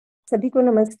सभी को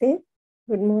नमस्ते,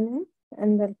 good morning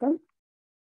and welcome.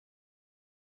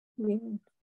 We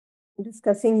are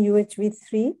discussing UHV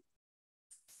 3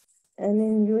 and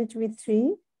in UHV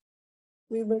 3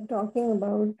 we were talking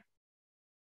about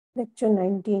lecture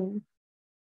 19.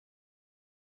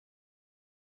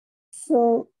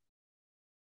 So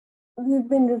we've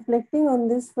been reflecting on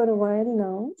this for a while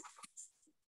now.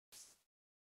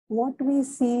 What we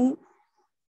see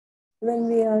when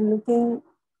we are looking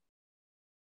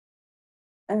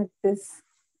at this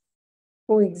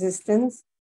coexistence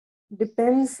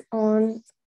depends on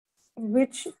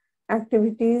which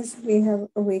activities we have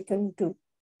awakened to.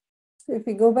 So if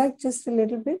we go back just a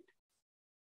little bit,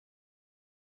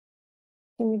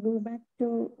 can we go back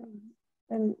to,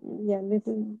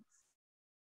 little,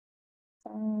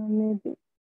 maybe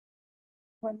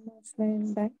one more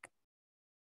slide back.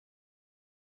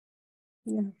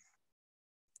 Yeah.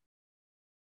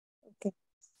 Okay.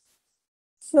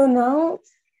 So now,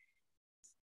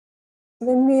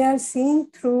 when we are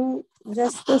seeing through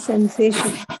just the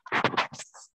sensation,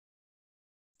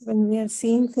 when we are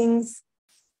seeing things,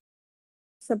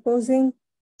 supposing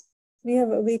we have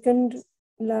awakened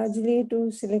largely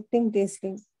to selecting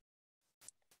tasting,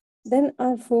 then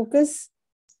our focus,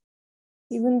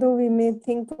 even though we may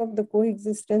think of the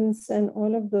coexistence and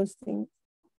all of those things,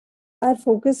 our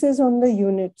focus is on the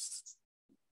units.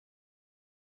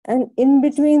 And in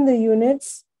between the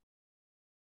units,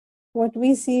 what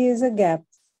we see is a gap.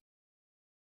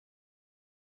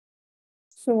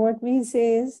 So what we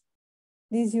say is,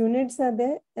 these units are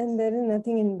there and there is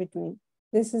nothing in between.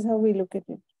 This is how we look at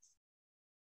it.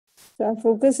 So our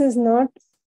focus is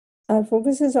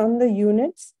on the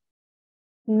units,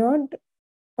 not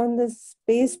on the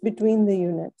space between the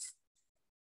units.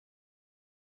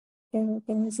 Can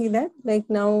you see that? Like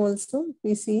now also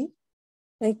we see,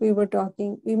 like we were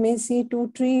talking, we may see two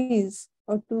trees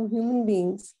or two human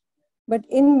beings, but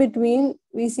in between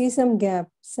we see some gap,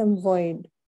 some void,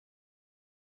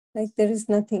 like there is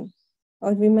nothing.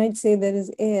 Or we might say there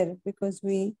is air because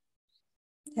we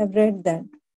have read that.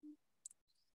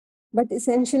 But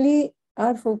essentially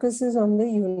our focus is on the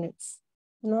units,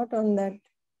 not on that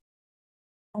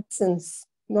absence,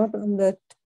 not on that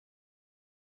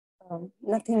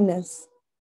nothingness.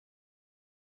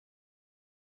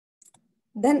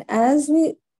 Then as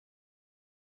we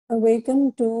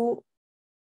awaken to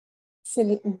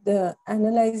the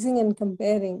analyzing and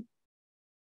comparing,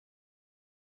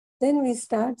 then we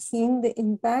start seeing the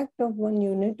impact of one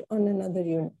unit on another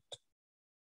unit.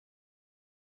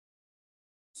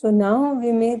 So now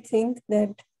we may think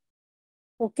that,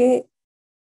 okay,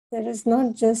 there is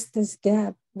not just this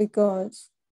gap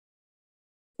because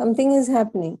something is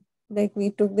happening. Like we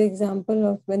took the example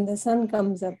of when the sun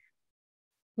comes up,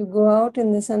 you go out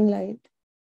in the sunlight,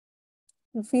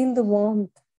 you feel the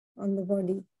warmth on the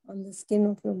body, on the skin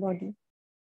of your body.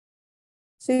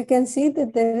 So you can see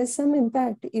that there is some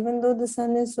impact, even though the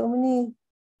sun is so many,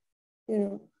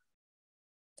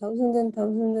 thousands and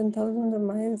thousands and thousands of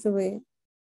miles away.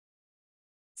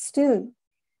 Still,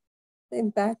 the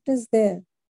impact is there.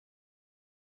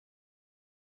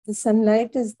 The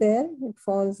sunlight is there, it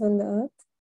falls on the earth.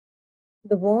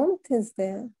 The warmth is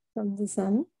there from the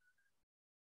sun,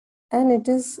 and it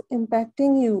is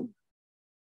impacting you.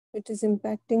 It is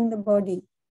impacting the body.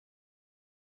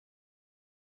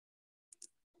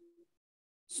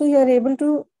 So you are able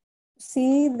to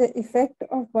see the effect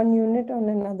of one unit on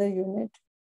another unit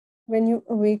when you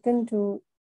awaken to,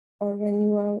 or when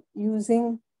you are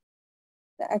using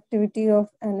the activity of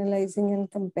analyzing and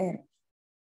comparing.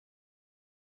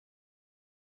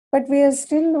 But we are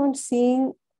still not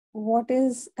seeing what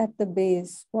is at the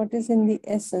base, what is in the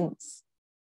essence.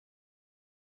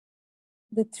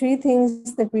 The three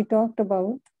things that we talked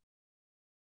about,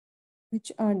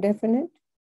 which are definite,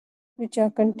 which are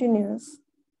continuous.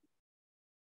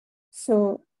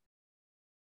 So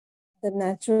the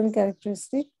natural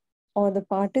characteristic or the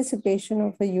participation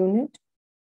of a unit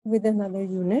with another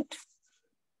unit,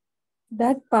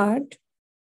 that part,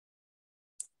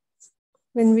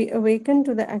 when we awaken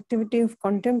to the activity of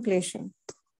contemplation,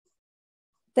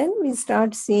 then we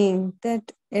start seeing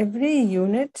that every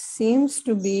unit seems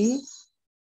to be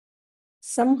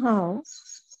somehow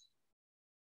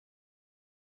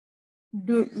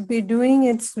doing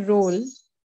its role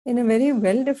in a very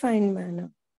well-defined manner.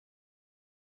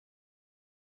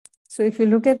 So if you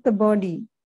look at the body,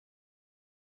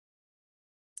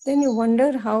 then you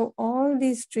wonder how all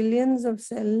these trillions of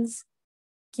cells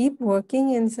keep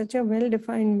working in such a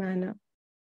well-defined manner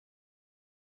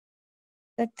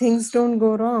that things don't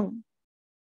go wrong.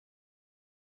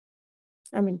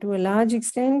 I mean, to a large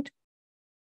extent,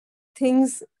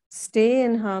 things stay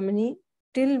in harmony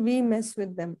till we mess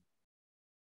with them.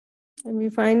 And we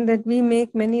find that we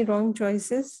make many wrong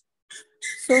choices,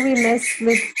 so we mess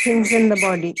with things in the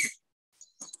body.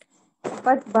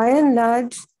 But by and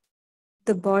large,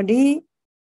 the body,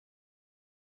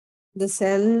 the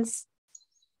cells,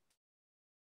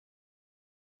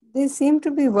 they seem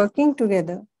to be working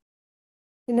together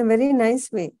in a very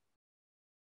nice way,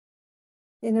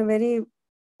 in a very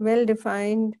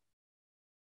well-defined,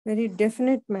 very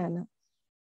definite manner.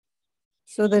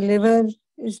 So the liver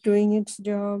is doing its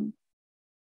job,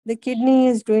 the kidney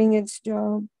is doing its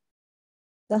job,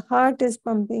 the heart is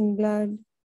pumping blood,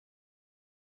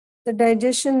 the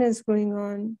digestion is going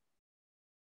on,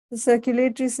 the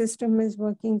circulatory system is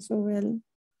working so well.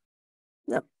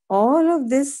 Now, all of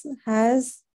this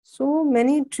has so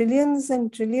many trillions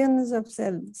and trillions of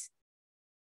cells.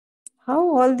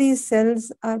 How all these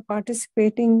cells are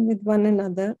participating with one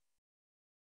another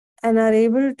and are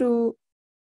able to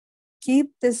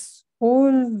keep this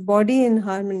whole body in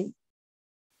harmony,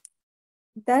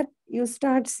 that you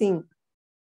start seeing.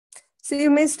 So you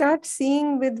may start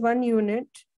seeing with one unit,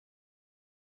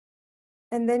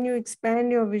 and then you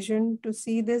expand your vision to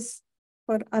see this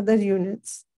for other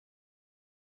units.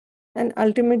 And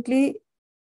ultimately,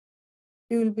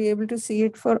 you will be able to see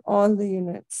it for all the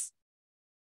units.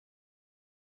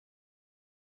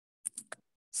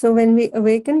 So when we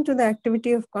awaken to the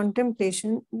activity of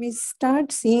contemplation, we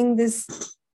start seeing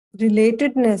this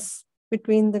relatedness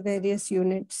between the various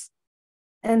units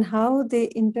and how they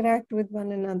interact with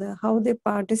one another, how they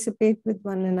participate with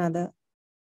one another,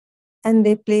 and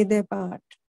they play their part.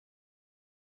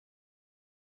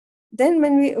 Then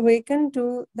when we awaken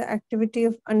to the activity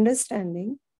of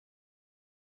understanding,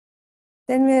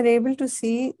 then we are able to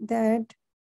see that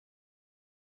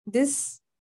this,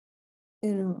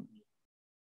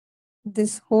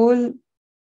 this whole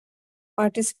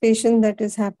participation that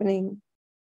is happening,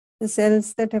 the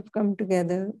cells that have come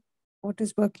together, what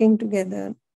is working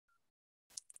together,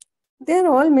 they're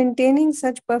all maintaining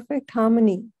such perfect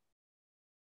harmony.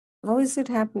 How is it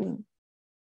happening?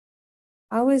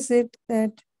 How is it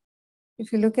that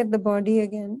if you look at the body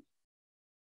again,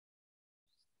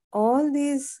 all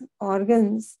these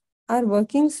organs are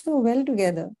working so well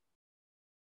together?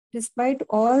 Despite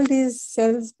all these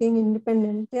cells being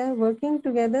independent, they are working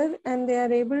together and they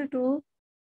are able to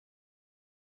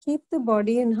keep the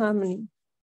body in harmony.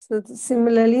 So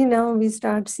similarly, now we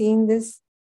start seeing this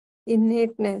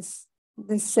innateness,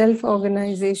 this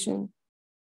self-organization,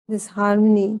 this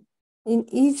harmony in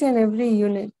each and every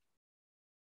unit.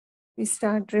 We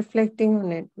start reflecting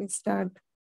on it. We start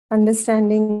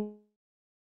understanding.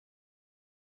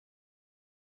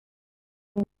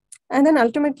 And then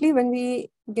ultimately, when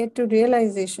we get to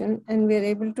realization and we are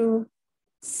able to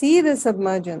see the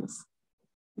submergence,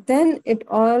 then it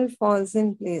all falls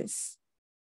in place.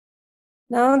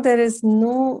 Now there is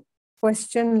no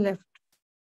question left.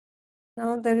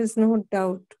 Now there is no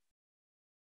doubt.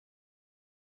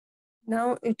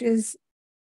 Now it is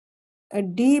a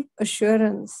deep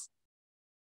assurance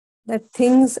that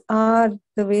things are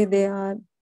the way they are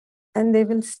and they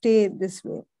will stay this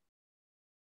way.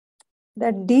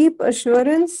 That deep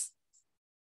assurance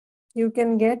you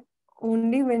can get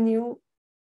only when you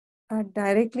are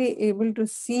directly able to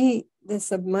see the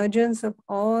submergence of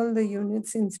all the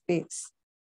units in space.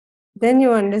 Then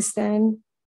you understand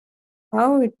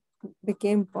how it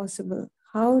became possible,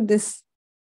 how this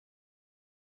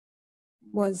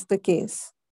was the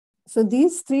case. So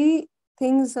these three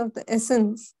things of the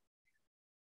essence,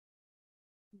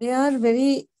 they are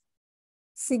very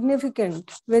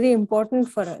significant, very important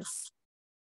for us.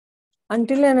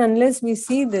 Until and unless we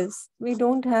see this, we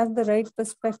don't have the right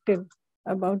perspective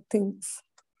about things.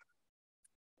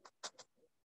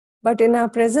 But in our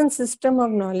present system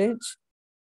of knowledge,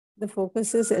 the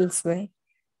focus is elsewhere.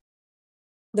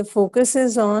 The focus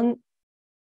is on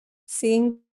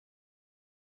seeing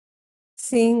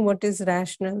what is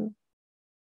rational.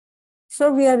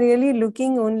 So we are really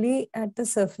looking only at the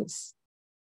surface.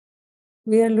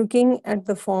 We are looking at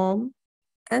the form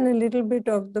and a little bit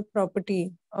of the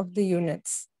property of the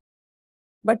units,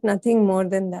 but nothing more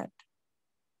than that.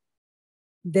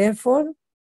 Therefore,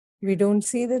 we don't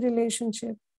see the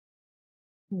relationship.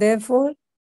 Therefore,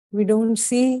 we don't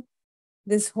see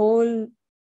this whole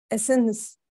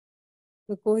essence,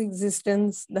 the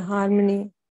coexistence, the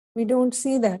harmony. We don't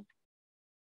see that.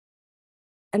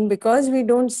 And because we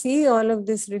don't see all of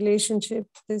this relationship,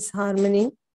 this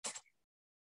harmony,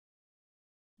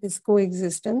 this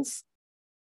coexistence,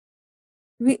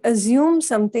 we assume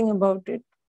something about it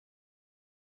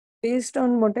based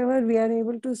on whatever we are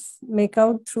able to make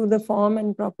out through the form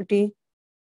and property,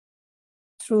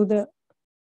 through the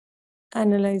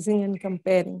analyzing and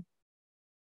comparing.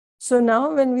 So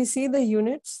now when we see the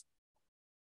units,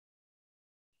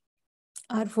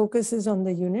 our focus is on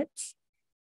the units.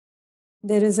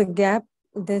 There is a gap,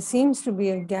 there seems to be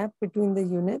a gap between the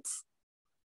units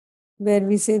where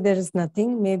we say there is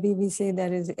nothing, maybe we say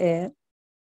there is air,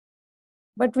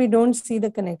 but we don't see the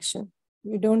connection.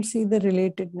 We don't see the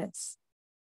relatedness.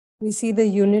 We see the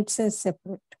units as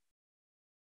separate.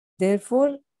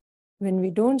 Therefore, when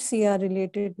we don't see our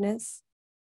relatedness,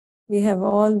 we have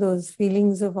all those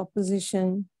feelings of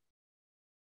opposition.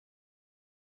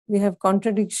 We have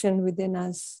contradiction within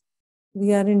us.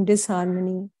 We are in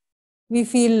disharmony. We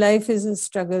feel life is a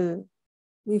struggle.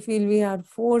 We feel we are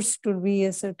forced to be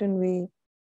a certain way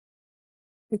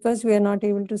because we are not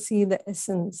able to see the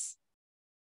essence.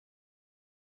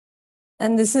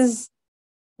 And this is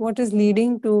what is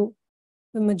leading to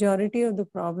the majority of the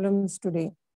problems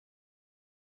today.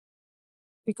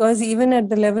 Because even at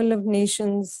the level of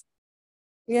nations,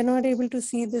 we are not able to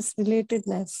see this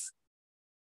relatedness.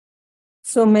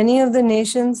 So many of the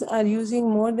nations are using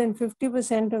more than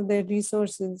 50% of their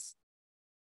resources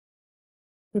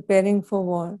preparing for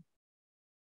war.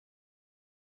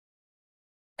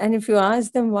 And if you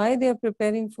ask them why they are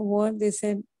preparing for war,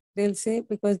 they'll say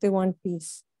because they want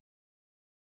peace.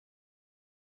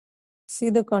 See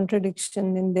the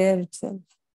contradiction in there itself.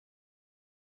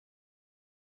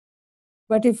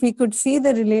 But if we could see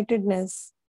the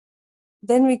relatedness,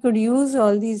 then we could use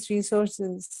all these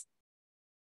resources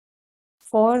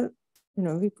for,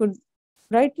 we could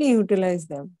rightly utilize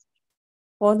them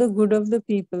for the good of the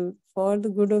people, for the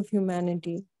good of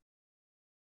humanity,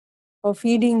 for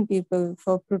feeding people,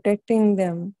 for protecting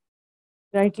them,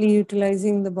 rightly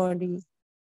utilizing the body.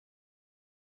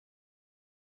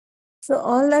 So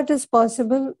all that is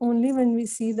possible only when we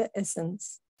see the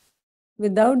essence.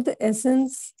 Without the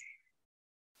essence,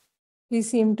 we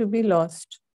seem to be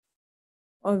lost,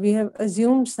 or we have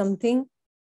assumed something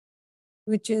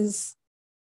which is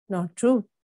not true.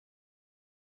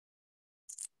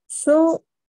 So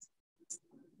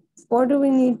what do we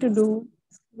need to do?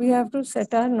 We have to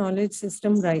set our knowledge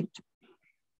system right.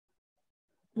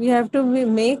 We have to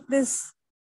make this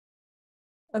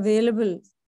available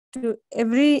to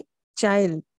every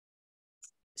child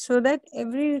so that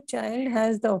every child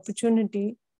has the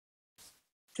opportunity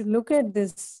to look at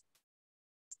this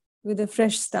with a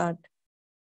fresh start.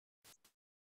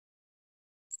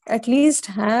 At least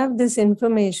have this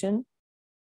information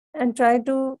and try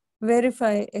to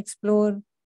verify, explore,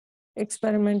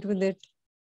 experiment with it,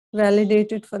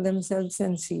 validate it for themselves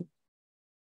and see.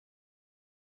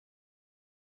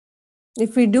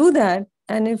 If we do that,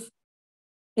 and if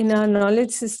in our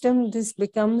knowledge system this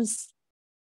becomes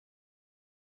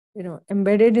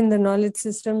embedded in the knowledge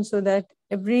system so that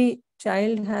every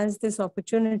child has this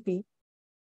opportunity,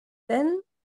 then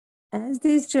as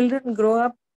these children grow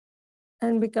up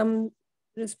and become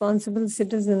responsible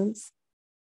citizens,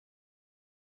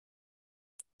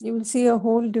 you will see a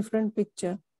whole different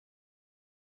picture.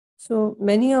 So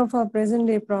many of our present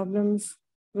day problems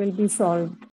will be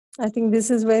solved. I think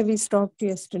this is where we stopped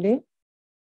yesterday.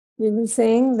 We were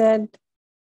saying that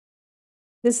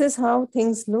this is how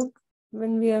things look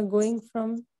when we are going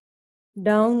from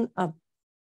down up,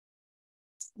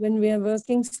 when we are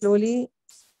working slowly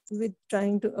with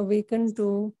trying to awaken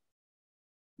to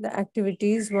the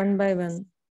activities one by one,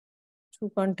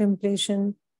 through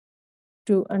contemplation,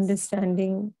 to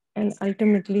understanding, and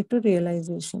ultimately to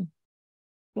realization.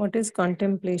 What is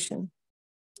contemplation?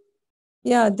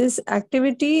 Yeah, this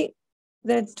activity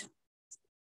that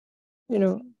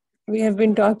we have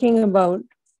been talking about,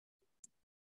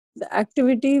 the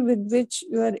activity with which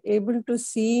you are able to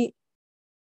see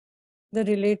the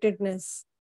relatedness.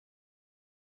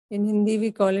 In Hindi,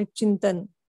 we call it chintan.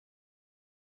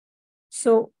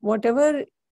 So whatever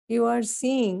you are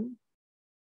seeing,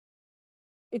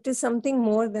 it is something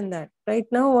more than that. Right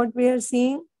now, what we are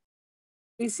seeing,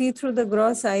 we see through the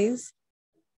gross eyes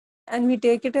and we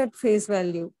take it at face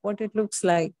value, what it looks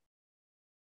like.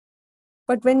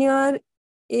 But when you are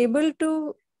able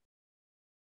to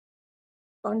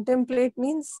contemplate,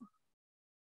 means,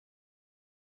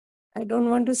 I don't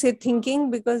want to say thinking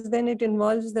because then it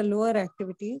involves the lower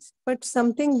activities, but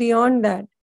something beyond that.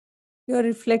 You are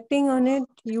reflecting on it,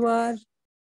 you are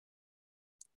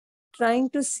trying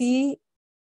to see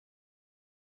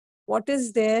what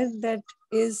is there that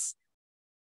is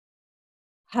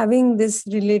having this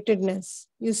relatedness.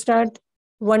 You start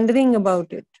wondering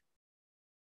about it.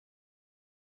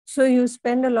 So you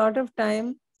spend a lot of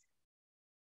time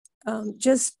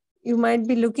you might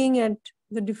be looking at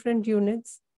the different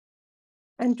units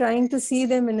and trying to see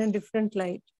them in a different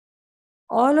light.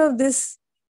 all of this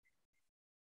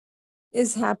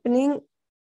is happening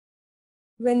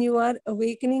when you are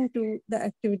awakening to the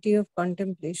activity of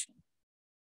contemplation.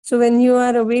 So when you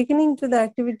are awakening to the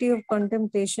activity of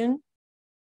contemplation,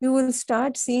 you will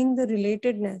start seeing the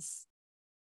relatedness,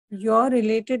 your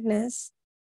relatedness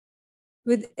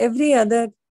with every other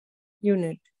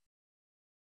unit.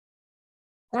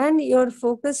 And your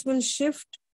focus will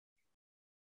shift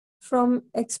from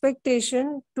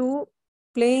expectation to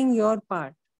playing your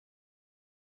part.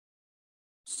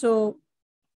 So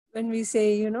when we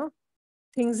say,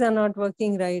 things are not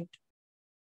working right,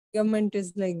 government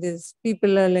is like this,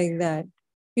 people are like that,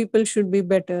 people should be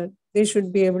better, they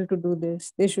should be able to do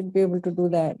this, they should be able to do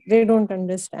that, they don't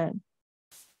understand.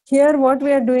 Here, what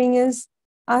we are doing is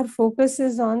our focus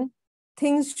is on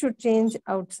things should change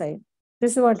outside.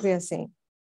 This is what we are saying.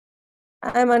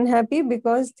 I am unhappy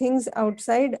because things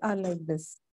outside are like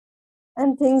this,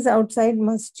 and things outside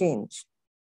must change.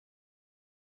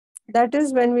 That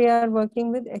is when we are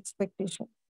working with expectation.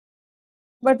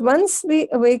 But once we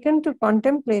awaken to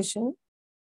contemplation,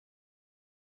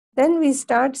 then we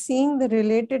start seeing the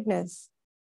relatedness.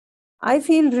 I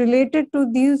feel related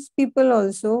to these people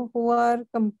also who are,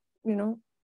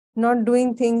 not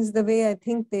doing things the way I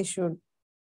think they should.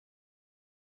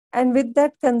 And with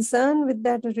that concern, with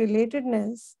that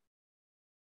relatedness,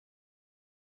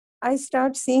 I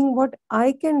start seeing what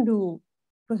I can do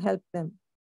to help them.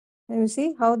 And you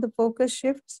see how the focus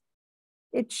shifts?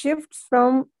 It shifts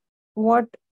from what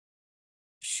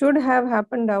should have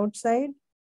happened outside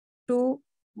to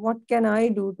what can I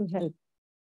do to help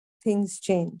things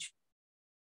change.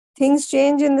 Things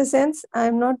change in the sense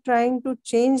I'm not trying to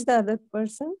change the other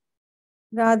person.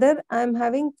 Rather, I'm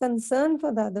having concern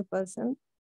for the other person.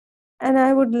 And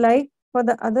I would like for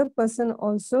the other person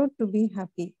also to be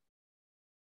happy.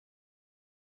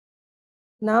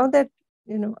 Now that,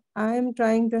 I'm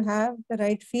trying to have the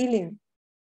right feeling,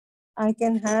 I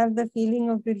can have the feeling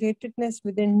of relatedness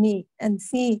within me and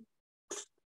see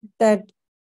that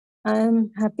I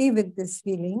am happy with this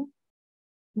feeling.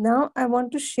 Now I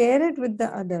want to share it with the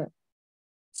other.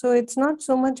 So it's not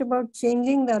so much about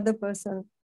changing the other person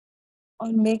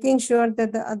or making sure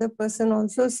that the other person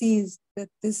also sees that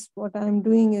this, what I'm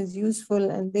doing is useful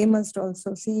and they must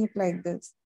also see it like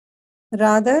this.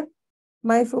 Rather,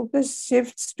 my focus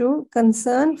shifts to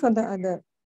concern for the other.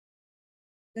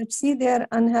 Let's see, they are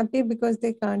unhappy because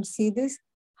they can't see this.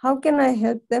 How can I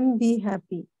help them be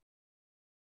happy?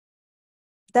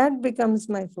 That becomes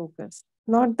my focus.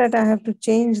 Not that I have to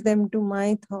change them to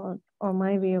my thought or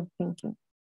my way of thinking.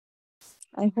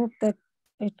 I hope that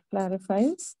it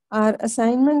clarifies. Our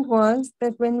assignment was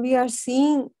that when we are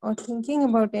seeing or thinking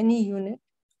about any unit,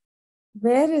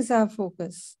 where is our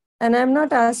focus? And I'm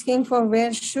not asking for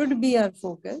where should be our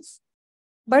focus,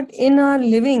 but in our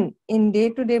living, in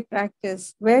day-to-day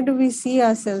practice, where do we see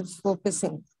ourselves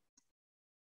focusing?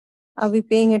 Are we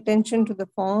paying attention to the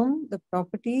form, the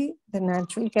property, the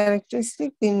natural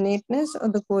characteristic, the innateness, or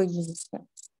the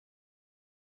coexistence?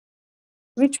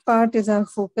 Which part is our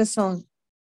focus on?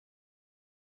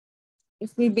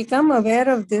 If we become aware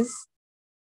of this,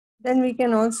 then we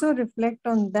can also reflect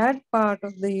on that part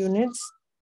of the units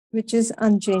which is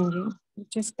unchanging,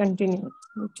 which is continuous,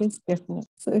 which is definite.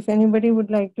 So if anybody would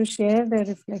like to share their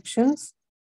reflections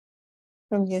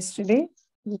from yesterday,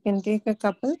 we can take a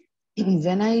couple.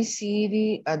 When I see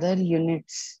the other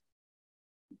units,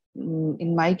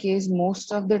 in my case,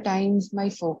 most of the times my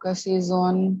focus is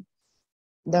on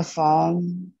the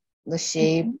form, the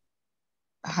shape,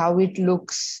 how it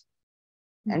looks,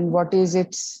 and what is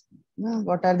its,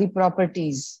 what are the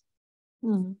properties,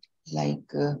 like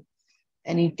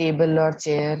any table or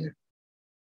chair.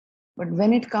 But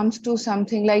when it comes to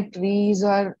something like trees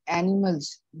or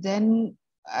animals, then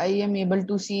I am able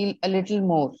to see a little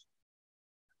more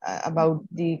about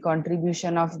the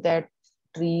contribution of that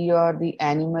tree or the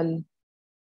animal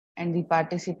and the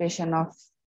participation of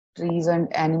trees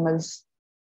and animals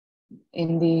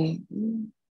in the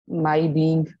my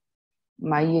being,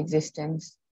 my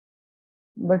existence.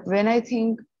 But when I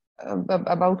think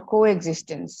about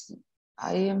coexistence,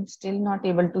 I am still not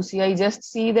able to see. I just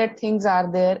see that things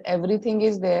are there, everything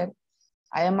is there.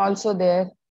 I am also there.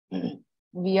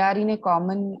 We are in a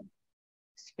common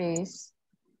space,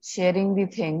 sharing the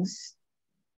things,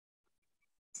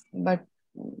 but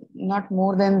not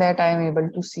more than that I am able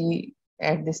to see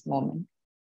at this moment.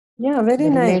 Yeah, very The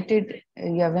nice.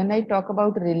 When I talk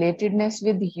about relatedness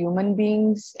with human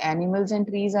beings, animals and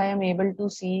trees, I am able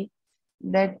to see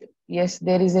that yes,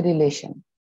 there is a relation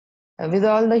with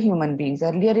all the human beings.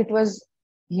 Earlier it was,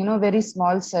 very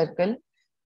small circle,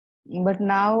 But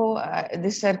now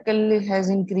this circle has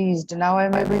increased. Now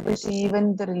I'm able to see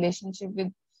even the relationship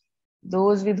with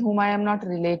those with whom I am not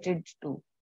related to.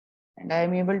 And I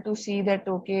am able to see that,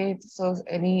 okay, so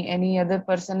any other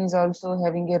person is also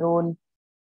having a role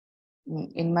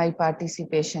in my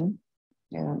participation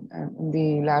in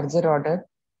the larger order.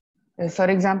 For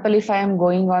example, if I am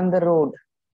going on the road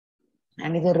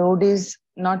and the road is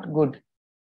not good,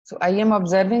 so I am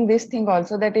observing this thing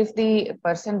also, that if the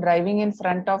person driving in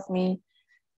front of me,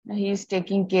 he is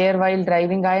taking care while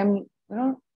driving, I am,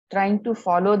 trying to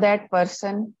follow that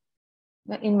person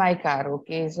in my car.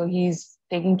 Okay, so he's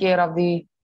taking care of the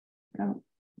you know,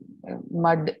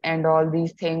 mud and all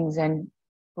these things and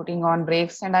putting on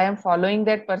brakes, and I am following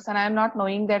that person. I am not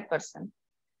knowing that person,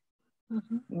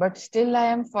 Mhm. but still I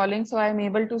am following. So I am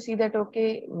able to see that,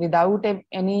 okay, without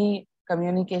any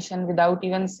communication, without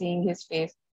even seeing his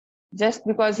face, just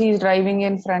because he is driving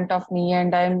in front of me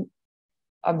and I am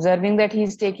observing that he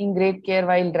is taking great care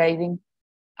while driving,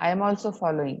 I am also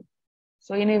following.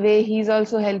 So in a way, he is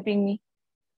also helping me.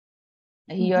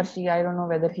 He or Mhm. she, I don't know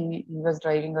whether he was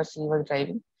driving or she was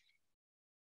driving,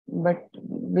 but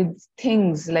with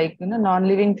things like,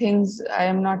 non-living things, I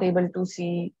am not able to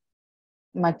see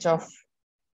much of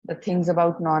the things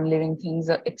about non-living things,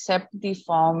 except the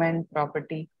form and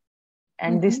property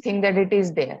and this Mhm. thing that it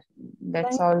is there.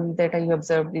 That's Right. all that I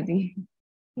observed, Didi.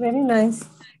 Very nice.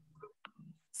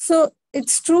 So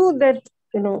it's true that,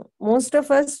 most of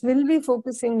us will be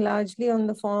focusing largely on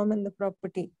the form and the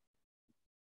property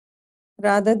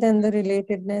rather than the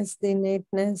relatedness, the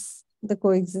innateness, the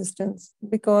coexistence,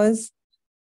 because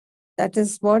that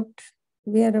is what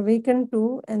we are awakened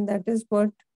to, and that is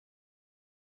what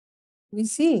we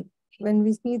see when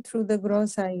we see through the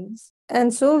gross eyes.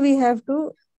 And so we have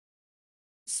to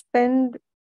spend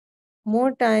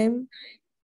more time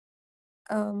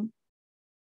um,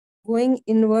 going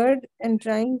inward and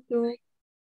trying to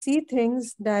see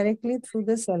things directly through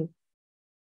the self.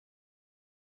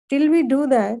 Till we do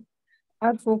that,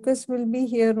 our focus will be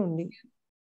here only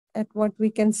at what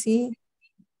we can see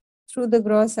through the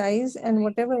gross eyes and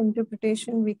whatever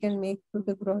interpretation we can make through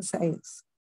the gross eyes.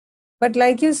 But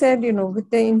like you said,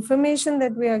 with the information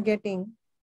that we are getting,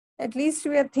 at least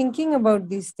we are thinking about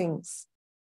these things.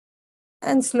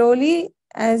 And slowly,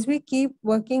 as we keep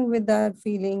working with our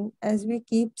feeling, as we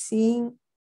keep seeing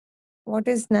what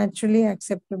is naturally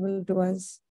acceptable to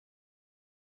us,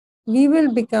 we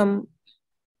will become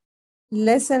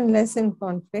less and less in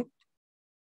conflict,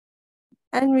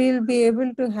 and we'll be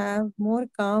able to have more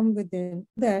calm within.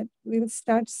 That we will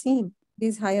start seeing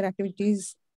these higher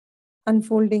activities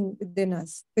unfolding within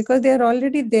us because they are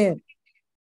already there.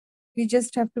 We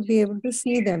just have to be able to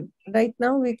see them. Right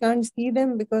now, we can't see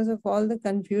them because of all the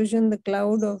confusion, the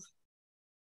cloud of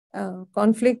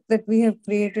conflict that we have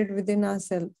created within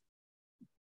ourselves.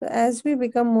 So as we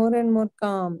become more and more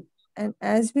calm, and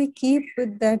as we keep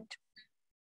with that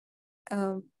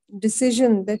um,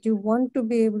 decision that you want to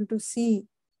be able to see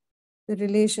the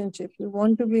relationship, you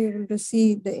want to be able to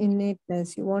see the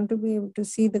innateness, you want to be able to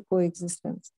see the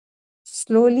coexistence,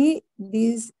 slowly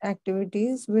these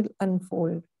activities will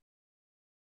unfold.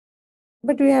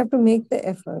 But we have to make the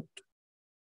effort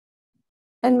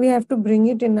and we have to bring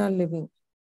it in our living.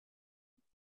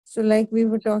 So, like we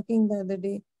were talking the other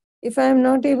day, if I am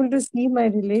not able to see my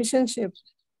relationship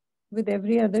with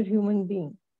every other human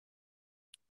being,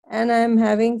 and I am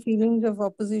having feelings of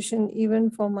opposition even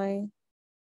for my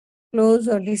close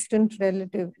or distant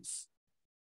relatives,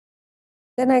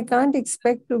 then I can't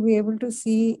expect to be able to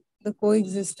see the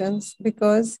coexistence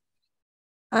because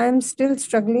I am still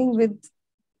struggling with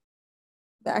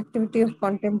the activity of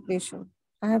contemplation.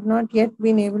 I have not yet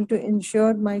been able to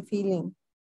ensure my feeling.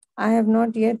 I have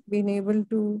not yet been able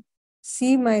to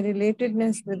see my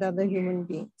relatedness with other human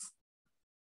beings.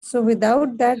 So,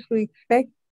 without that, to expect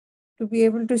to be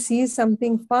able to see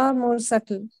something far more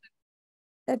subtle,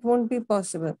 that won't be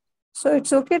possible. So,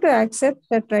 it's okay to accept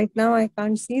that right now I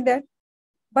can't see that,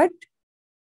 but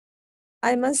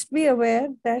I must be aware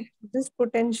that this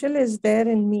potential is there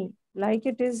in me, like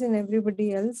it is in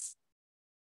everybody else.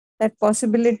 That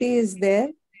possibility is there,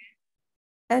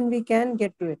 and we can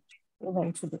get to it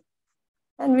eventually.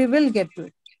 And we will get to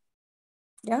it.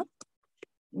 Yeah.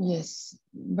 Yes,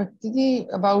 but Didi,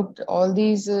 about all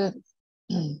these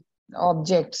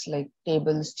objects like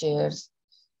tables, chairs,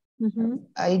 Mm-hmm.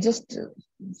 I just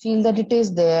feel that it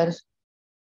is there.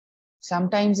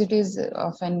 Sometimes it is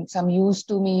often some use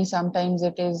to me. Sometimes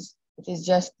it is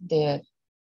just there.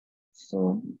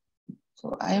 So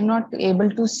I am not able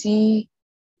to see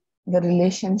the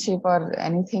relationship or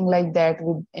anything like that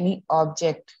with any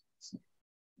object.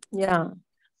 Yeah.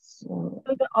 So,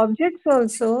 So the objects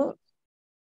also,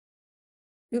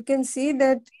 you can see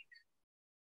that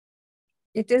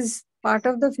it is part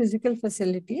of the physical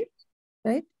facility,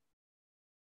 right?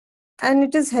 And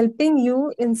it is helping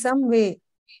you in some way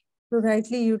to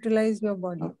rightly utilize your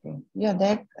body. okay. Yeah,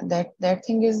 that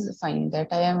thing is fine. That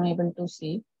I am able to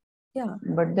see. Yeah.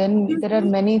 But then You there are see,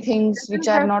 many it things which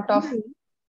doesn't are have not of. feeling,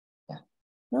 Yeah.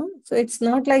 no? So it's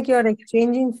not like you're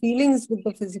exchanging feelings with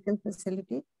the physical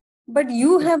facility, but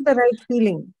you have the right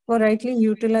feeling for rightly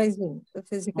utilizing the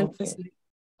physical Okay. facility.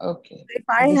 Okay. If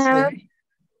I This have, way.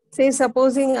 say,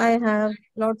 supposing I have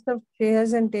lots of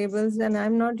chairs and tables and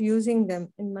I'm not using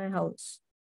them in my house.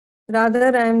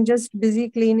 Rather, I'm just busy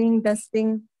cleaning,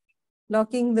 dusting,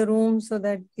 locking the room so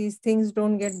that these things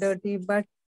don't get dirty, but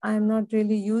I'm not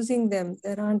really using them.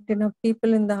 There aren't enough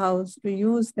people in the house to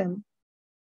use them.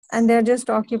 And they're just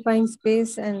occupying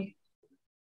space, and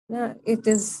yeah, it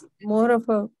is more of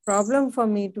a problem for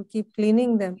me to keep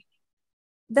cleaning them.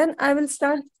 Then I will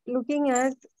start looking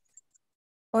at,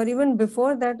 or even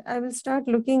before that, I will start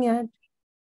looking at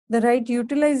the right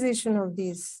utilization of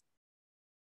these.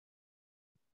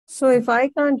 So if I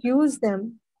can't use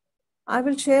them, I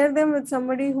will share them with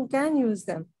somebody who can use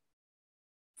them,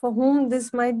 for whom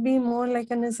this might be more like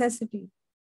a necessity.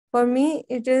 For me,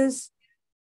 it is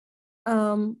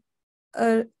um,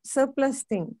 a surplus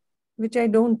thing, which I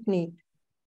don't need.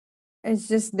 It's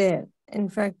just there. In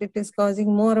fact, it is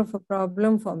causing more of a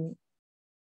problem for me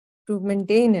to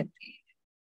maintain it.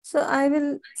 So I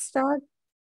will start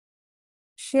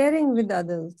sharing with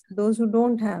others, those who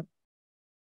don't have.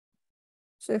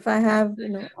 So if I have,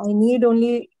 I need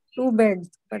only 2 beds,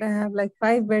 but I have like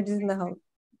 5 beds in the house,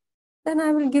 then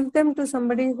I will give them to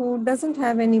somebody who doesn't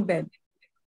have any bed.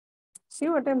 See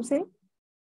what I'm saying?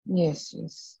 Yes,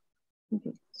 yes.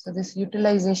 So this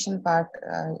utilization part,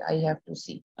 I have to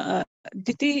see.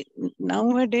 Diti,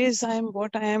 nowadays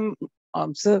what I am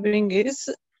observing is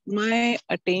my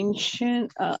attention.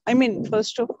 I mean,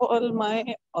 first of all,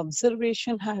 my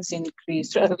observation has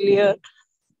increased. Earlier,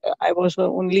 I was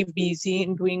only busy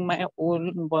in doing my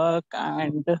own work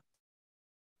and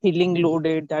feeling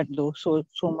loaded that though so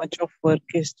much of work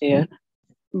is there.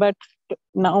 But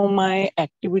now my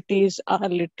activities are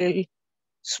little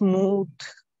smooth.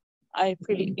 I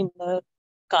feel inner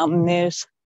calmness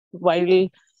while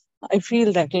I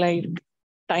feel that like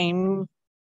time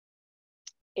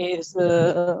is,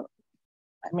 I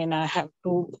mean, I have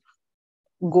to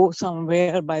go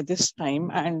somewhere by this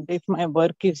time. And if my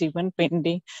work is even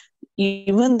pending,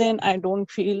 even then I don't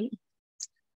feel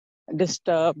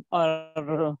disturbed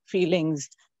or feelings,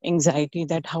 anxiety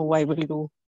that how I will do.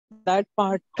 That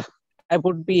part I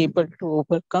would be able to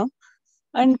overcome.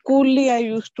 And coolly I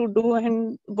used to do,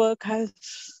 and work has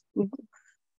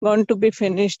going to be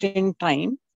finished in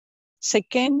time.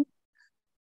 Second,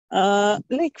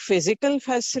 like physical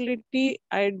facility,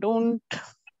 I don't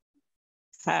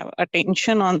have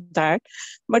attention on that,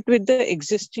 but with the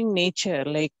existing nature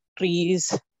like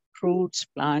trees, fruits,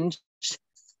 plants,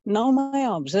 now my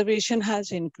observation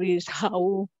has increased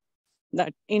how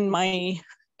that in my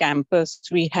campus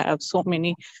we have so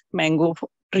many mango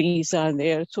trees are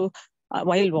there. So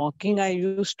while walking I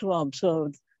used to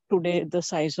observe, today the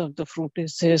size of the fruit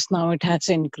is this, now it has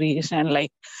increased, and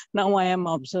like now I am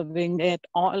observing that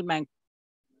all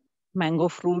mango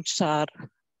fruits are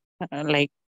like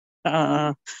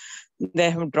uh,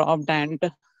 they have dropped, and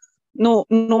no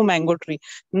mango tree,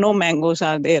 no mangoes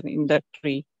are there in the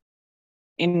tree.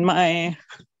 In my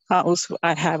house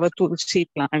I have a tulsi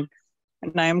plant,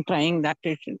 and I am trying that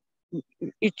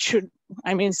it should,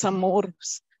 I mean, some more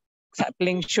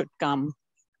saplings should come.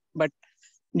 But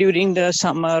during the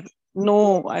summer,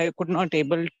 no, I could not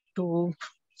able to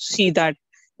see that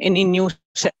any new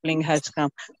sapling has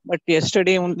come. But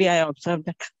yesterday only I observed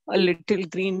that a little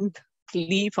green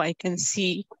leaf I can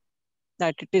see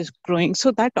that it is growing.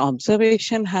 So that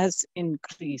observation has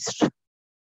increased.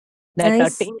 That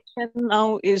Nice. attention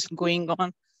now is going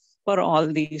on for all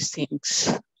these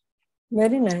things,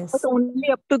 Very but nice. only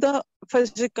up to the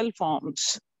physical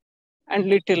forms and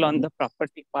little on the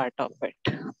property part of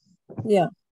it. Yeah.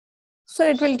 So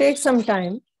it will take some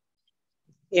time,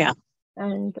 Yeah.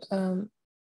 and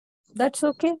that's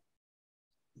okay.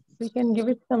 We can give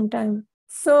it some time.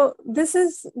 So this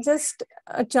is just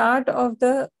a chart of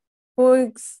the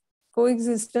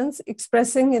coexistence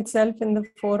expressing itself in the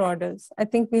 4 orders. I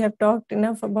think we have talked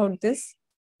enough about this.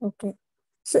 Okay.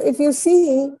 So if you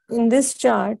see in this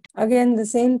chart, again, the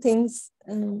same things,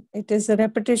 it is a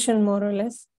repetition more or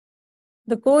less.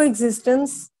 The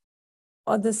coexistence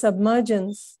or the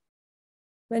submergence,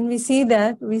 when we see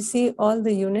that, we see all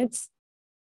the units,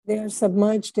 they are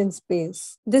submerged in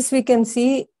space. This we can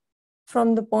see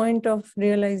from the point of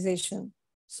realization.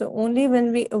 So only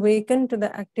when we awaken to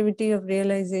the activity of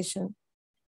realization,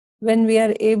 when we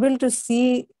are able to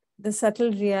see the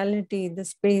subtle reality, the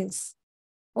space,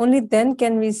 only then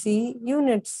can we see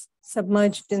units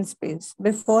submerged in space.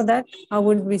 Before that, how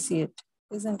would we see it?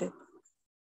 Isn't it?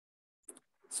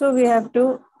 So we have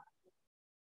to,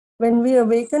 when we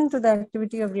awaken to the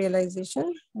activity of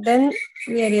realization, then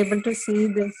we are able to see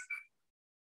this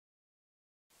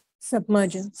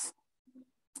submergence.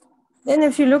 Then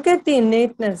if you look at the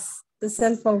innateness, the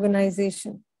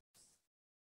self-organization,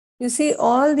 you see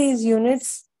all these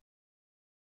units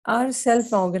are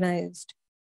self-organized.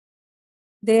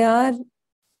 They are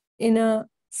in a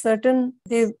certain,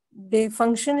 they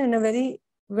function in a very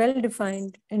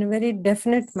well-defined, in a very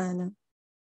definite manner,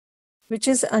 which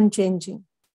is unchanging.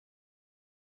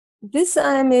 This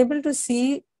I am able to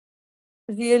see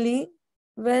really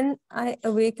when I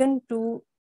awaken to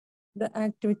the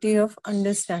activity of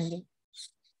understanding.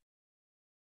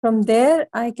 From there,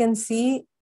 I can see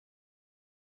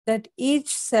that each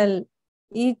cell,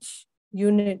 each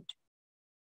unit,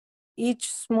 each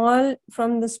small,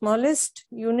 from the smallest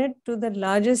unit to the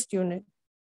largest unit,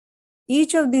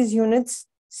 each of these units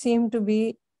seem to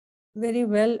be very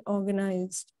well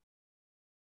organized.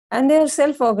 And they are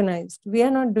self-organized. We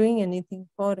are not doing anything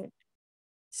for it.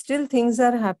 Still things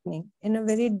are happening in a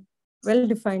very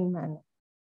well-defined manner.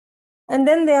 And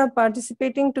then they are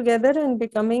participating together and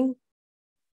becoming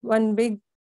one big,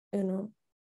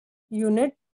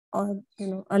 unit, or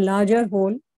a larger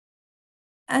whole.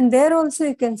 And there also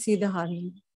you can see the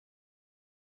harmony.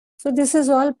 So this is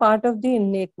all part of the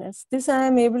innateness. This I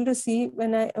am able to see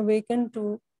when I awaken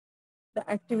to the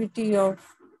activity of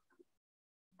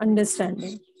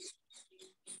understanding.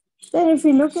 Then if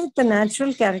we look at the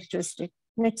natural characteristic,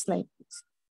 next slide please.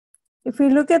 If we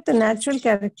look at the natural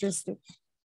characteristic,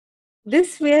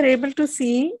 this we are able to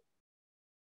see,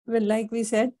 well, like we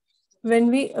said, when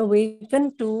we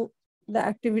awaken to the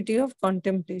activity of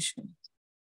contemplation.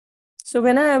 So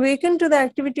when I awaken to the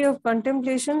activity of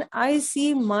contemplation, I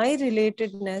see my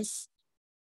relatedness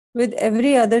with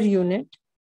every other unit,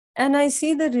 and I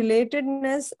see the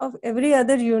relatedness of every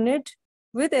other unit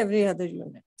with every other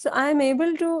unit. So I am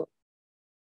able to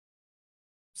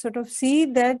sort of see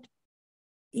that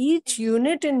each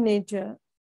unit in nature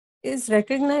is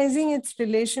recognizing its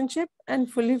relationship and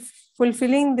fully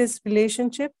fulfilling this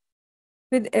relationship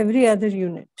with every other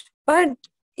unit. But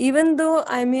even though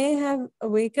I may have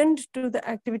awakened to the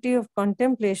activity of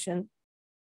contemplation,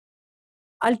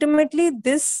 ultimately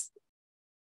this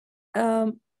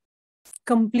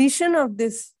completion of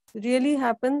this really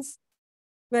happens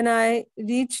when I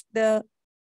reach the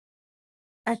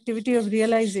activity of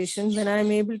realization, when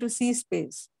I'm able to see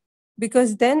space,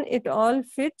 because then it all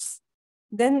fits.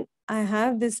 Then I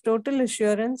have this total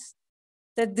assurance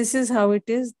that this is how it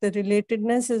is. The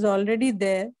relatedness is already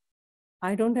there.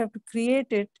 I don't have to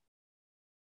create it.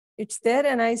 It's there,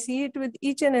 and I see it with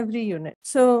each and every unit.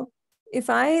 So if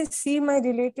I see my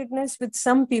relatedness with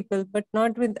some people, but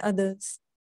not with others,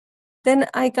 then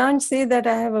I can't say that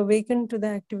I have awakened to the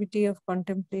activity of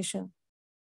contemplation,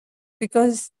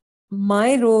 because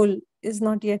my role is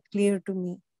not yet clear to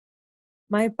me.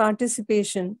 My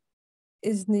participation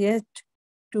is yet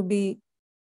to be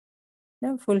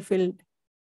fulfilled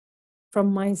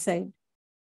from my side.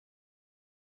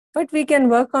 But we can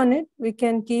work on it. We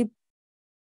can keep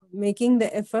making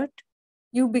the effort.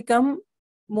 You become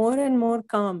more and more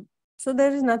calm. So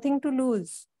there is nothing to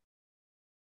lose,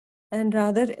 and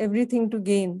rather everything to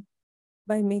gain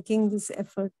by making this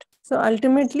effort. So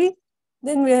ultimately,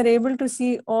 then we are able to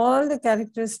see all the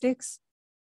characteristics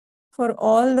for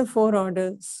all the four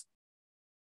orders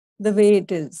the way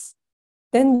it is.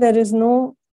 Then there is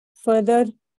no further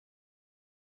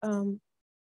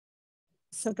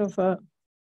sort of a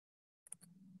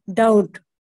doubt.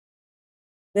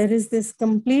 There is this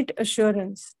complete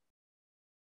assurance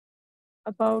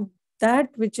about that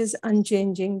which is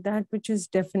unchanging, that which is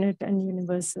definite and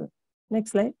universal.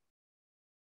 Next slide.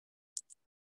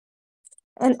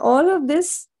 And all of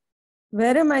this,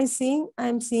 where am I seeing?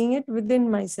 I'm seeing it within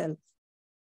myself.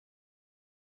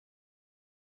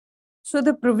 So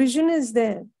the provision is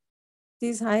there.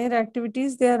 These higher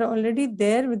activities, they are already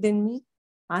there within me.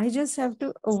 I just have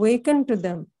to awaken to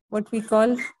them, what we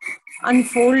call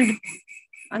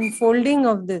unfolding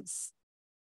of this.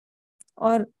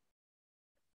 Or,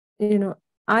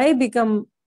 I become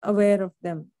aware of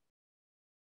them.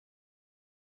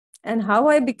 And how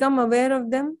I become aware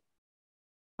of them,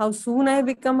 how soon I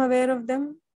become aware of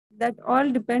them, that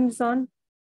all depends on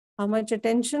how much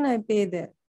attention I pay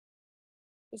there,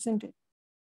 isn't it?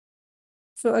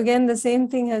 So again, the same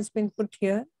thing has been put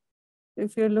here.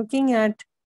 If you're looking at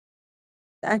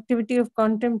the activity of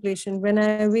contemplation, when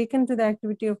I awaken to the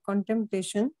activity of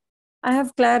contemplation, I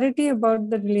have clarity about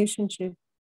the relationship,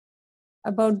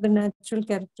 about the natural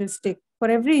characteristic for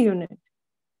every unit,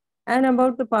 and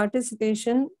about the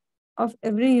participation of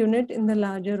every unit in the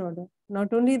larger order.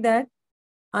 Not only that,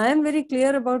 I am very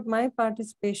clear about my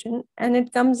participation and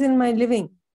it comes in my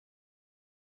living.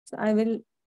 So I will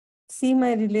see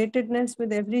my relatedness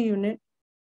with every unit.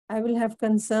 I will have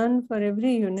concern for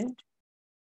every unit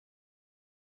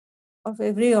of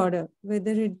every order,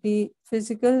 whether it be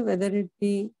physical, whether it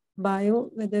be bio,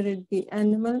 whether it be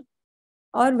animal,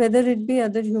 or whether it be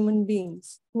other human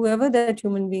beings, whoever that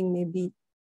human being may be,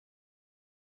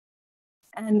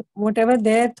 and whatever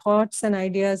their thoughts and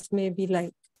ideas may be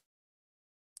like.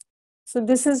 So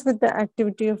this is with the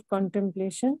activity of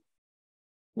contemplation.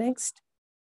 Next,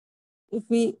 if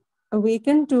we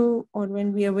awaken to, or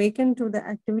when we awaken to the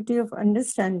activity of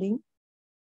understanding,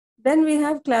 then we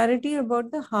have clarity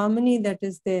about the harmony that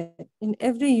is there in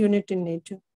every unit in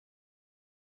nature.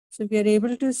 So we are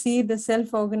able to see the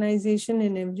self-organization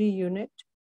in every unit,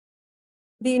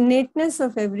 the innateness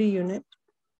of every unit,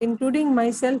 including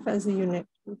myself as a unit.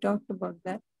 We talked about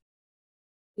that.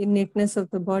 The innateness of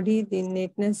the body, the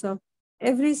innateness of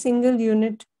every single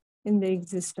unit in the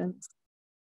existence.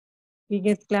 We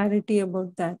get clarity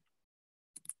about that.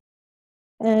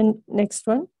 And next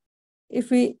one,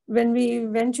 when we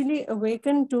eventually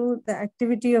awaken to the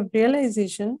activity of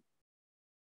realization,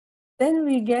 then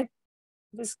we get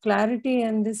this clarity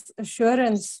and this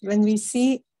assurance when we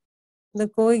see the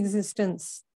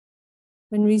coexistence,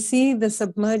 when we see the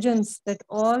submergence, that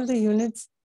all the units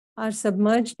are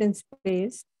submerged in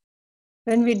space.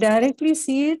 When we directly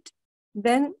see it,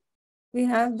 then we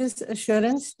have this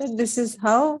assurance that this is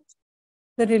how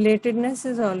the relatedness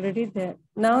is already there.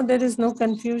 Now there is no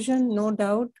confusion, no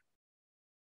doubt.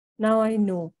 Now I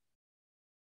know.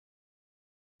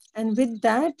 And with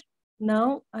that,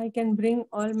 now I can bring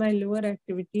all my lower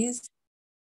activities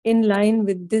in line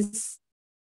with this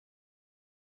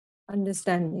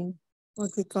understanding,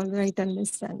 what we call right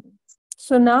understanding.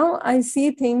 So now I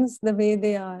see things the way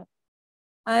they are.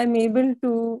 I am able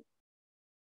to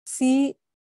see,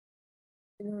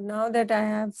 now that I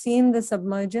have seen the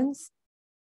submergence,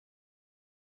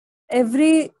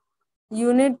 every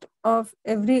unit of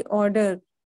every order,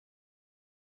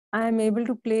 I am able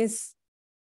to place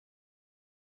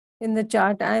in the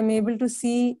chart. I am able to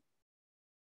see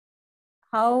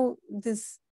how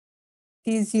these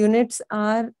units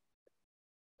are,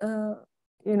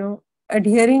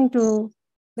 adhering to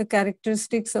the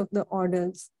characteristics of the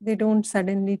orders. They don't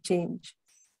suddenly change.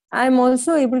 I'm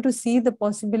also able to see the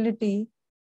possibility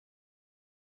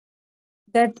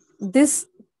that this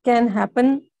can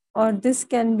happen, or this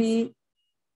can be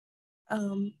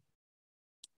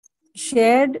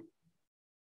shared,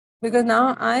 because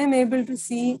now I am able to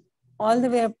see all the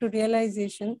way up to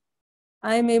realization.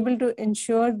 I am able to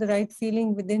ensure the right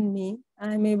feeling within me.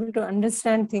 I am able to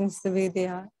understand things the way they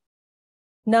are.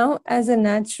 Now, as a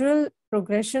natural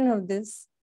progression of this,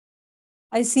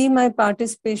 I see my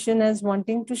participation as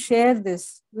wanting to share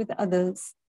this with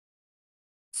others.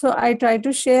 So I try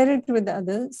to share it with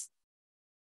others.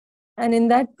 And in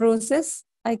that process,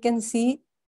 I can see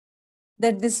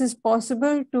that this is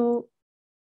possible to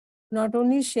not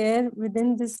only share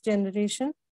within this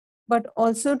generation, but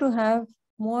also to have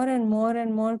more and more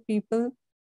and more people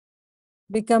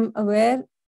become aware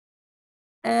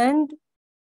and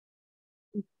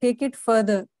take it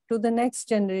further to the next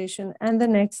generation and the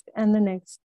next and the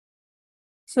next.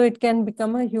 So it can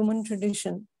become a human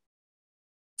tradition,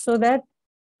 so that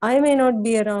I may not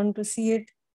be around to see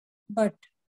it, but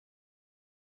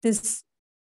this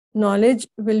knowledge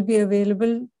will be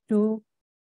available to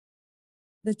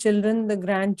the children, the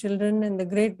grandchildren, and the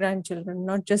great-grandchildren,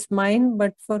 not just mine,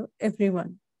 but for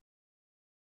everyone.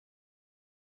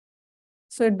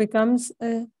 So it becomes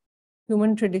a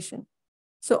human tradition.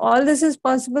 So all this is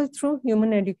possible through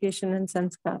human education and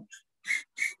sanskar.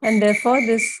 And therefore,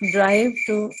 this drive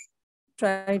to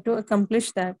try to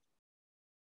accomplish that.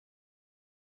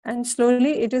 And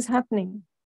slowly it is happening.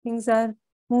 Things are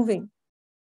moving.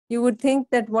 You would think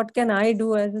that what can I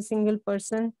do as a single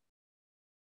person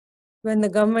when the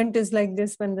government is like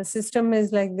this, when the system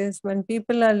is like this, when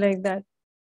people are like that.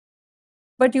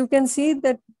 But you can see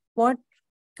that what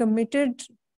committed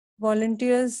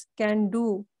volunteers can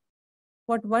do,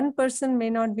 what one person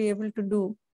may not be able to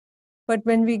do. But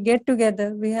when we get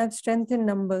together, we have strength in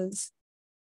numbers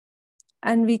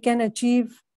and we can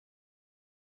achieve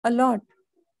a lot,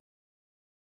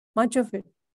 much of it.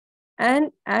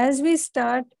 And as we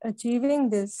start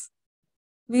achieving this,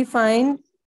 we find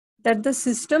that the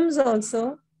systems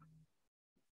also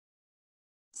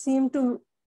seem to,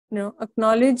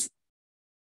 acknowledge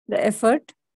the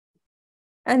effort,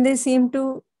 and they seem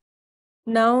to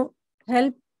now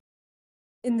help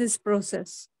in this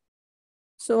process.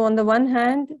 So on the one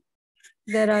hand,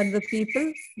 there are the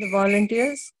people, the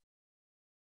volunteers,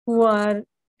 who are,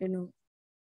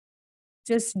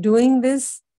 just doing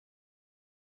this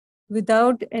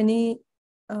without any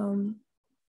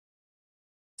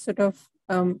sort of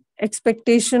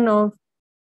expectation of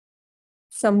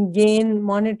some gain,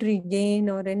 monetary gain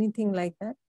or anything like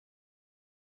that.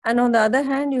 And on the other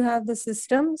hand, you have the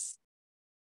systems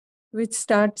which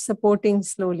start supporting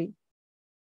slowly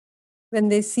when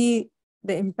they see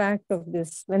the impact of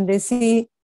this, when they see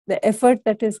the effort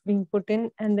that is being put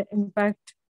in and the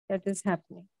impact that is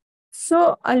happening.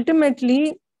 So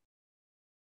ultimately,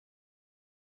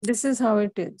 this is how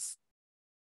it is.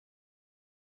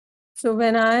 So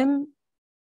when I'm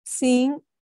seeing,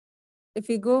 if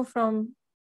we go from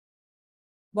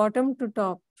bottom to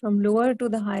top, from lower to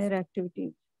the higher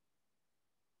activity,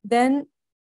 then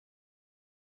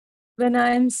when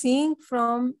I am seeing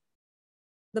from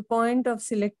the point of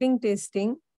selecting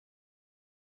tasting,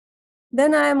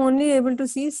 then I am only able to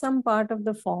see some part of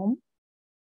the form,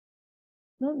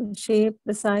 the shape,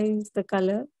 the size, the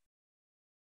color,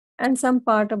 and some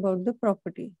part about the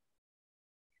property.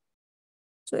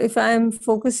 So if I am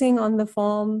focusing on the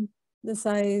form, the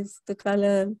size, the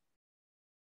color,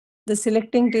 the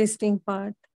selecting tasting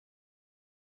part,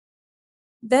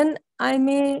 then I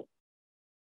may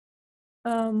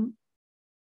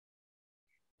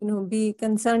be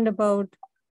concerned about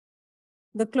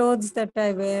the clothes that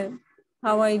I wear,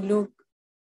 how I look,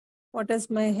 what is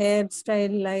my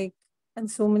hairstyle like, and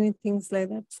so many things like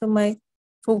that. So my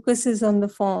focus is on the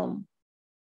form.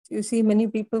 You see many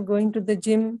people going to the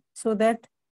gym so that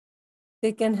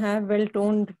they can have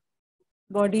well-toned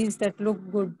bodies that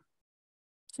look good.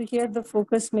 So here the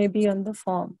focus may be on the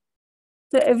form.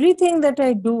 So everything that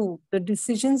I do, the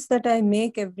decisions that I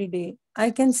make every day,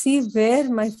 I can see where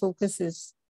my focus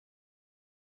is.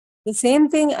 The same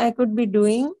thing I could be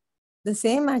doing, the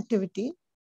same activity,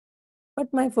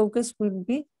 but my focus would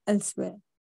be elsewhere.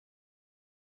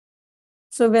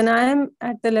 So when I am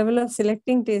at the level of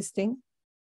selecting tasting,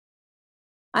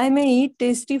 I may eat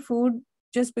tasty food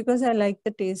just because I like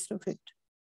the taste of it.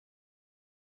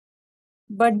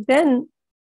 But then,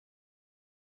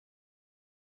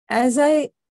 as I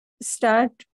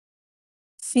start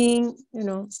seeing,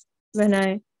 when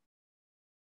I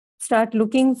start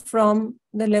looking from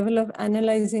the level of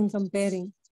analyzing,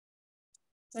 comparing,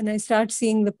 when I start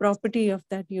seeing the property of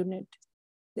that unit,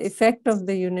 the effect of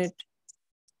the unit,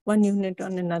 one unit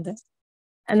on another,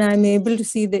 and I'm able to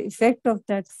see the effect of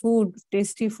that food,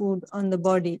 tasty food, on the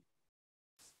body,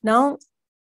 now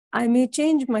I may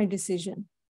change my decision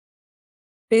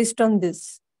based on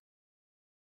this.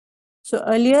 So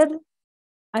earlier,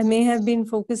 I may have been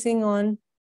focusing on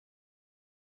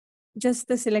just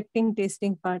the selecting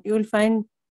tasting part. You will find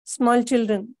small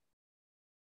children,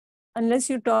 unless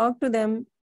you talk to them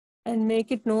and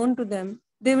make it known to them,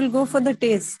 they will go for the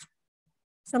taste.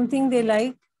 Something they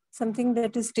like, something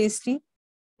that is tasty,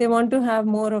 they want to have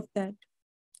more of that.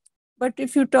 But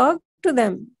if you talk to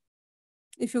them,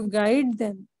 if you guide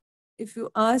them, if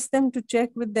you ask them to check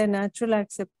with their natural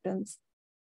acceptance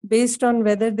based on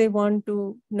whether they want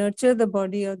to nurture the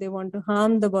body or they want to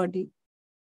harm the body.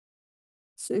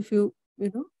 So if you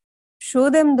show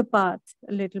them the path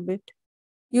a little bit,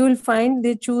 you will find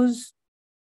they choose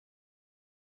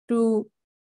to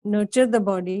nurture the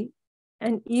body.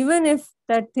 And even if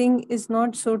that thing is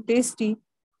not so tasty,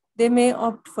 they may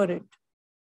opt for it.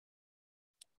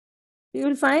 You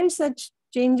will find such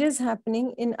changes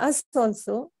happening in us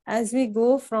also as we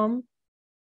go from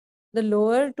the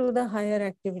lower to the higher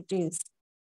activities.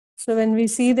 So when we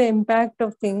see the impact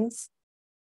of things,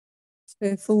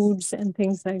 so foods and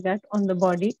things like that on the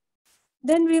body,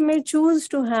 then we may choose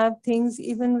to have things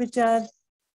even which are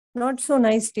not so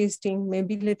nice tasting,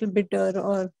 maybe a little bitter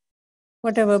or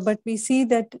whatever, but we see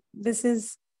that this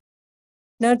is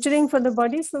nurturing for the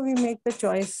body, so we make the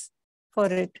choice for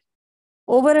it,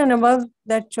 over and above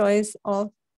that choice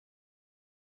of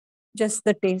just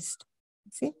the taste.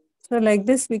 See? So like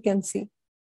this we can see.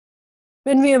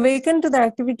 When we awaken to the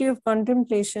activity of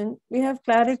contemplation, we have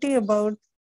clarity about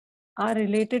our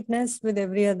relatedness with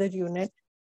every other unit,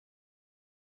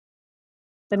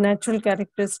 the natural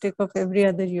characteristic of every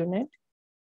other unit.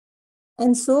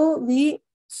 And so we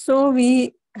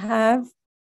have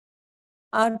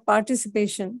our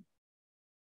participation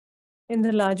in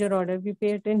the larger order. We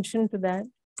pay attention to that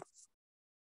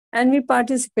and we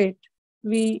participate.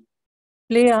 We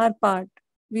play our part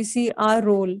we see our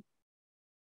role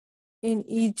in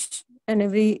each and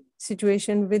every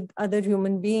situation with other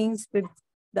human beings, with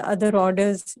the other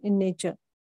orders in nature.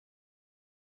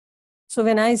 So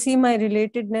when I see my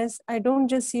relatedness, I don't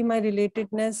just see my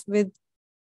relatedness with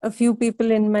a few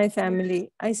people in my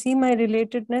family. I see my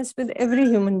relatedness with every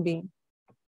human being.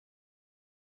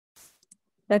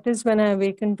 That is when I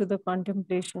awaken to the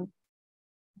contemplation.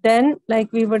 Then,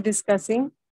 like we were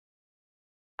discussing,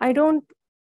 I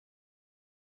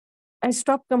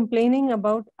stop complaining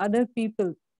about other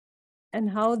people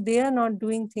and how they are not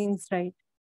doing things right.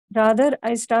 Rather,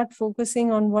 I start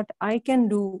focusing on what I can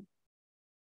do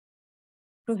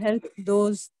to help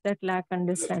those that lack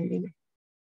understanding.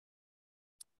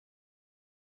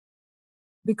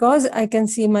 Because I can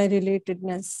see my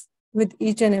relatedness with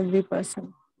each and every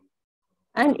person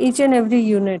and each and every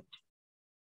unit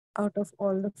out of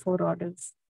all the four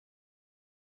orders.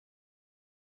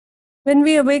 When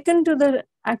we awaken to the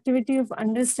activity of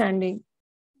understanding,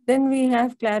 then we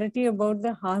have clarity about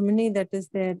the harmony that is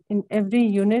there in every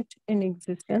unit in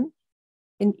existence,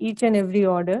 in each and every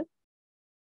order,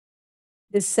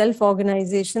 this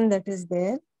self-organization that is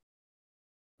there,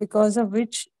 because of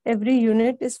which every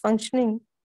unit is functioning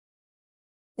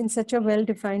in such a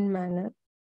well-defined manner.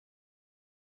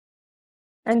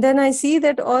 And then I see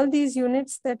that all these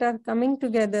units that are coming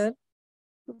together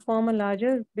to form a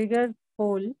larger, bigger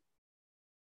whole,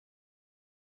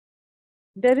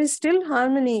 there is still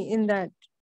harmony in that.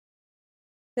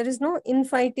 There is no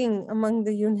infighting among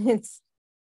the units.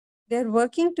 They're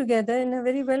working together in a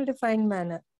very well-defined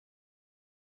manner.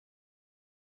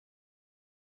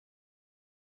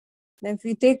 And if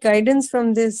we take guidance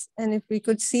from this, and if we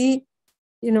could see,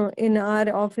 in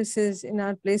our offices, in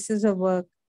our places of work,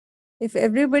 if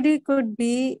everybody could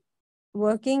be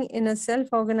working in a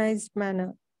self-organized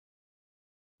manner,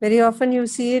 very often you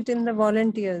see it in the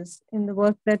volunteers, in the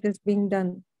work that is being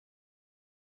done.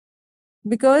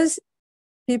 Because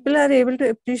people are able to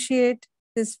appreciate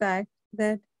this fact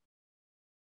that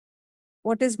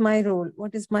what is my role,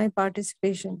 what is my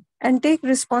participation, and take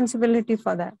responsibility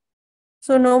for that.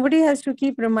 So nobody has to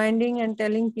keep reminding and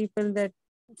telling people that,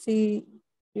 see,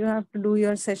 you have to do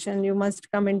your session, you must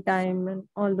come in time, and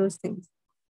all those things.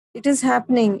 It is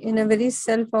happening in a very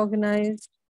self-organized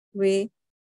way,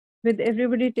 with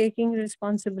everybody taking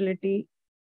responsibility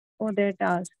for their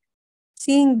task,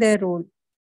 seeing their role,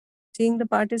 seeing the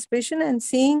participation, and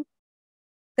seeing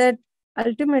that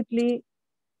ultimately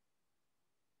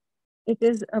it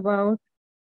is about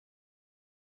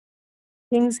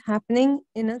things happening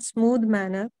in a smooth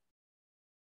manner,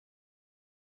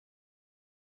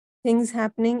 things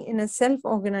happening in a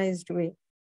self-organized way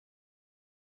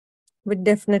with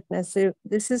definiteness. So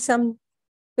this is some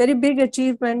very big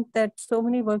achievement that so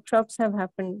many workshops have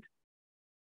happened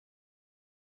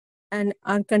and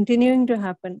are continuing to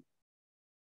happen.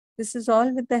 This is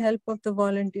all with the help of the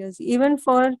volunteers. Even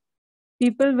for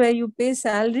people where you pay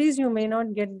salaries, you may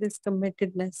not get this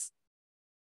committedness.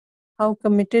 How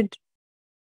committed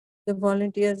the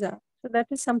volunteers are. So that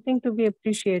is something to be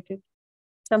appreciated,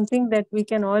 something that we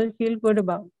can all feel good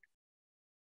about.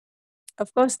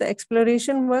 Of course, the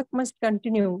exploration work must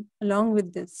continue along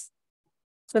with this.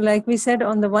 So like we said,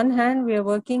 on the one hand, we are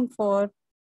working for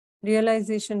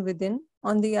realization within.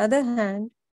 On the other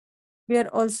hand, we are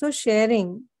also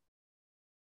sharing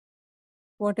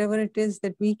whatever it is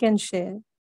that we can share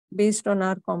based on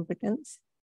our competence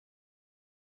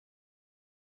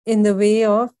in the way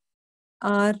of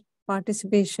our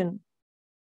participation,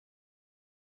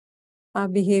 our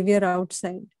behavior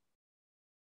outside.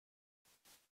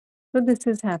 So this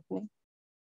is happening.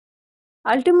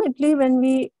 Ultimately, when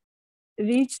we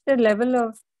reach the level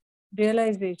of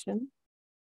realization,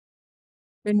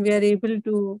 when we are able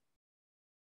to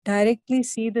directly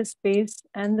see the space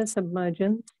and the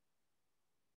submergence,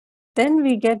 then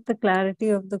we get the clarity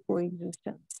of the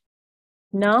coexistence.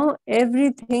 Now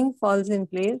everything falls in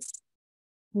place.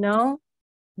 Now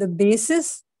the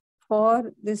basis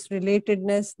for this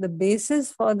relatedness, the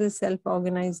basis for this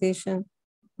self-organization,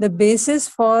 the basis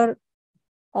for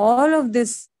all of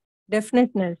this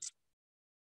definiteness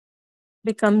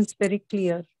becomes very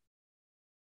clear.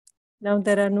 Now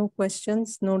there are no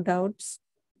questions, no doubts.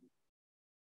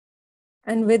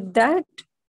 And with that,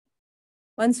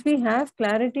 once we have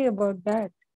clarity about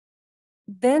that,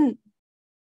 then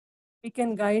we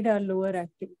can guide our lower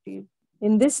activities.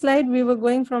 In this slide, we were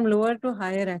going from lower to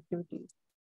higher activities.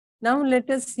 Now let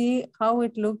us see how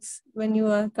it looks when you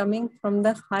are coming from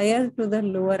the higher to the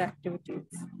lower activities.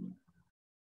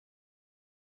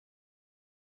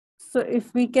 So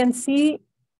if we can see,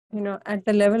 at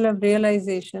the level of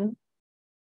realization,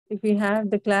 if we have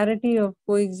the clarity of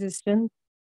coexistence,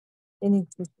 in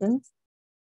existence.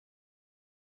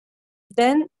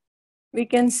 Then we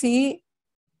can see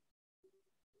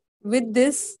with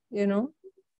this,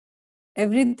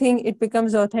 everything, it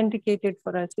becomes authenticated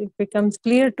for us. It becomes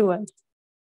clear to us.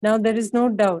 Now there is no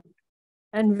doubt.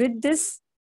 And with this,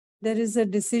 there is a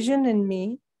decision in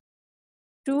me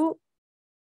to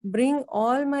bring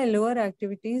all my lower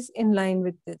activities in line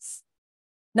with this.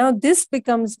 Now this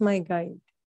becomes my guide.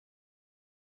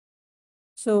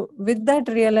 So with that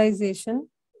realization,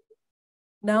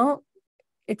 now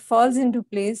it falls into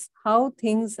place how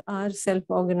things are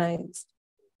self-organized.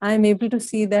 I am able to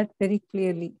see that very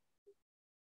clearly.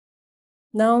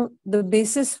 Now the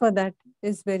basis for that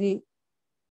is very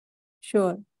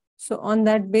sure. So on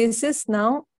that basis,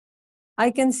 now I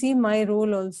can see my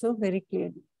role also very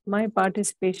clearly, my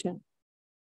participation.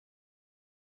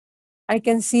 I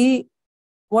can see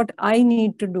what I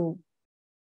need to do.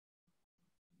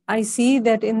 I see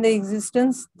that in the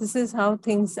existence, this is how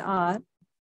things are.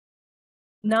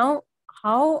 Now,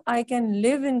 how I can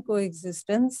live in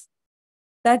coexistence,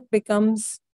 that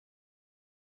becomes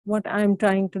what I'm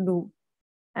trying to do.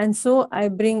 And so I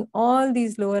bring all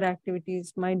these lower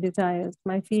activities, my desires,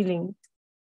 my feelings,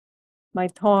 my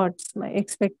thoughts, my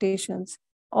expectations,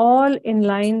 all in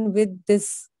line with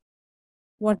this,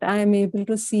 what I am able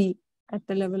to see at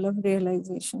the level of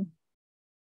realization.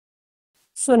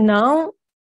 So now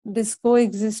this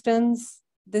coexistence,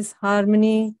 this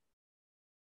harmony,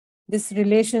 this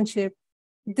relationship,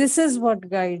 this is what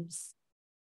guides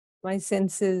my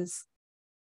senses.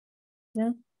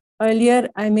 Yeah? Earlier,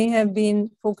 I may have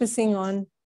been focusing on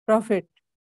profit,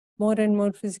 more and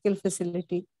more physical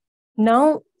facility.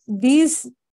 Now, these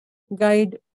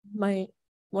guide my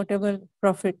whatever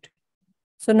profit.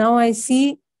 So now I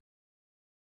see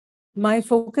my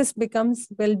focus becomes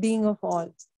well-being of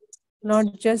all,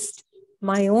 not just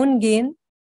my own gain,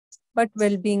 but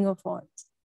well-being of all.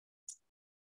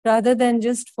 Rather than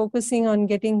just focusing on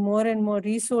getting more and more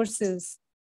resources,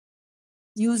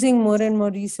 using more and more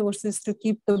resources to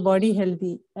keep the body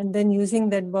healthy, and then using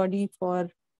that body for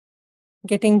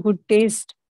getting good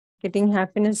taste, getting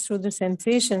happiness through the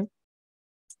sensation,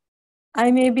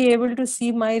 I may be able to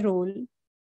see my role,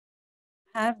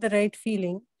 have the right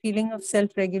feeling of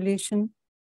self-regulation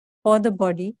for the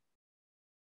body,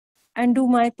 and do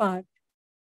my part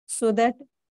so that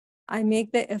I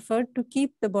make the effort to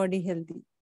keep the body healthy.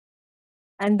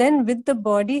 And then with the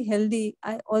body healthy,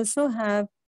 I also have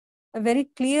a very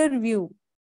clear view.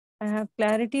 I have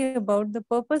clarity about the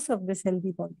purpose of this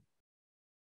healthy body.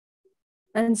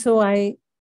 And so I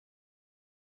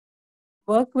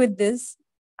work with this.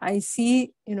 I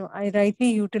see, I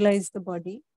rightly utilize the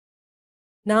body.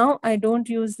 Now I don't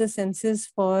use the senses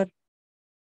for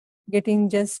getting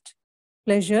just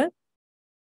pleasure.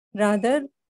 Rather,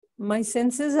 my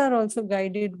senses are also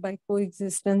guided by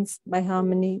coexistence, by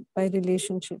harmony, by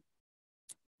relationship.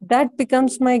 That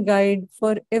becomes my guide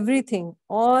for everything,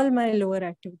 all my lower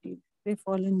activities. They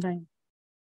fall in line.